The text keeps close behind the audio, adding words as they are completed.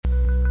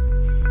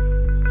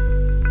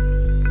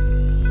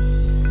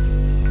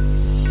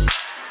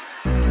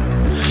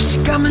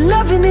I'm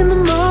loving in the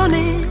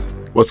morning.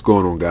 What's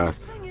going on,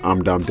 guys?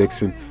 I'm Dom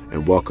Dixon,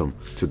 and welcome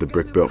to the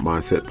Brick Built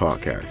Mindset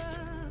Podcast.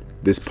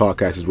 This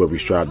podcast is where we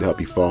strive to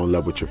help you fall in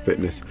love with your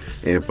fitness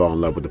and fall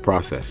in love with the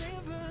process.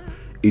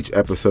 Each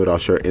episode, I'll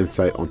share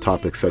insight on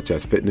topics such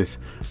as fitness,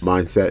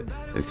 mindset,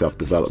 and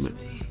self-development.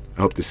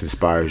 I hope this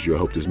inspires you. I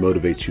hope this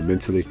motivates you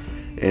mentally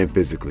and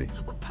physically.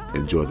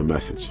 Enjoy the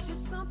message.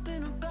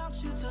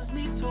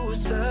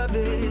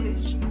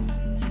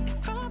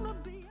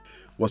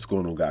 What's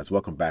going on, guys?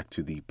 Welcome back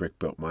to the Brick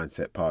Built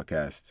Mindset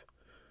Podcast.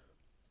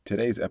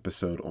 Today's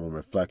episode on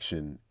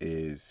reflection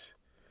is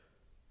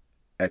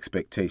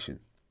expectation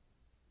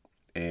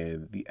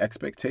and the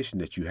expectation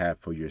that you have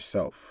for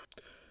yourself.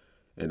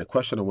 And the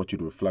question I want you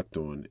to reflect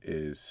on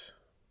is,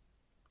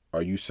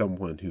 are you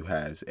someone who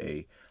has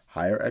a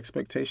higher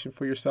expectation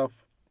for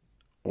yourself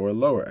or a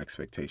lower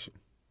expectation?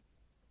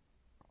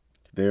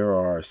 There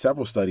are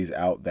several studies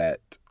out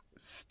that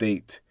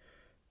state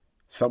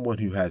someone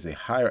who has a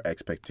higher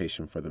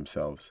expectation for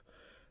themselves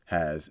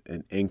has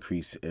an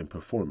increase in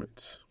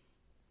performance,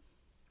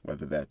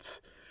 whether that's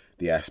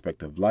the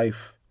aspect of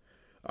life,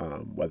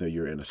 whether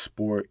you're in a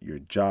sport, your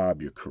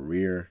job, your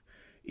career,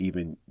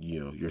 even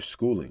your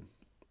schooling.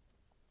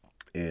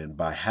 And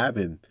by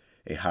having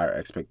a higher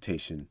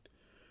expectation,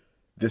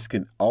 this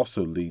can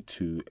also lead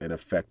to an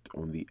effect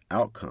on the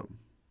outcome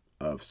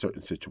of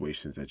certain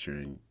situations that you're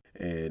in.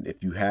 And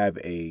if you have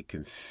a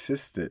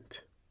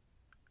consistent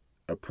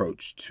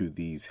approach to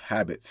these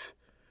habits,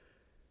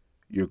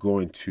 you're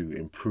going to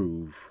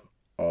improve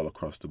all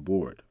across the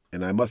board.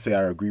 And I must say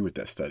I agree with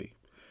that study.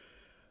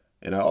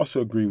 And I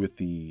also agree with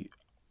the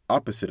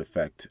opposite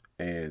effect,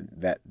 and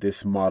that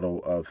this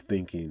model of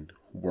thinking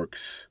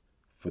works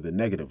for the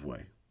negative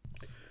way,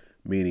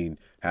 meaning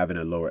having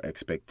a lower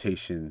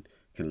expectation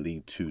can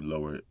lead to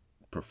lower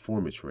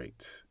performance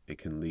rates. It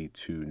can lead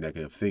to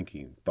negative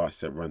thinking, thoughts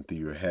that run through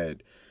your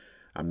head.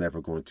 I'm never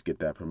going to get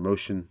that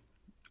promotion.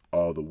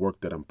 All the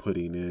work that I'm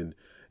putting in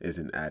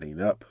isn't adding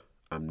up.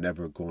 I'm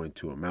never going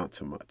to amount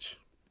to much.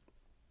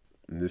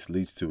 And this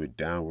leads to a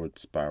downward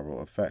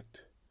spiral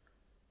effect.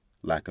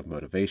 Lack of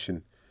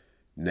motivation,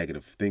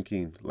 negative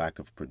thinking, lack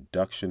of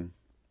production,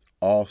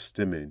 all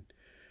stemming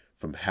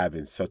from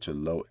having such a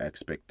low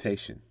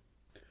expectation.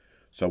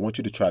 So I want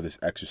you to try this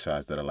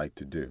exercise that I like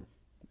to do.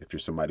 If you're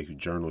somebody who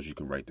journals, you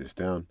can write this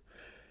down.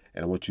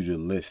 And I want you to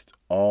list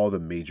all the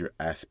major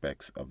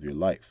aspects of your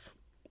life: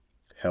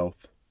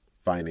 health,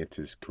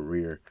 finances,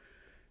 career,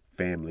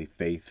 family,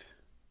 faith,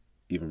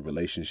 even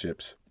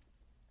relationships.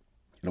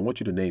 And I want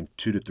you to name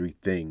 2 to 3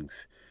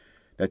 things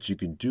that you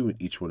can do in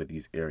each one of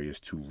these areas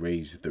to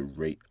raise the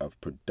rate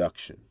of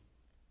production.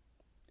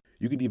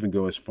 You can even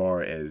go as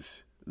far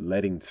as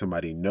letting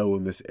somebody know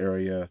in this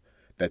area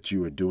that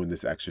you are doing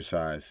this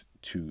exercise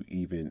to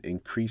even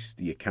increase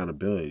the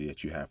accountability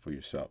that you have for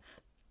yourself.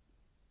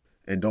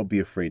 And don't be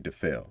afraid to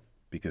fail,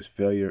 because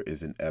failure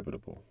is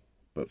inevitable,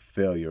 but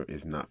failure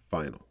is not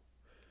final.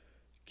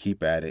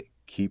 Keep at it,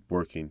 keep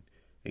working,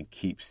 and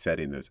keep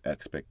setting those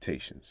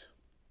expectations.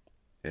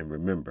 And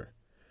remember,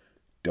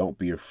 don't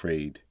be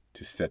afraid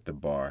to set the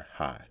bar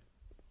high.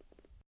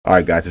 All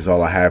right, guys, that's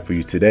all I have for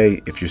you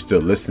today. If you're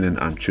still listening,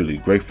 I'm truly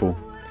grateful.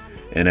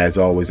 And as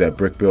always at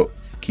Brick Built,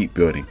 keep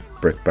building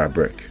brick by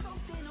brick.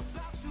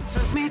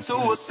 Turns me to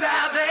a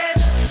savage.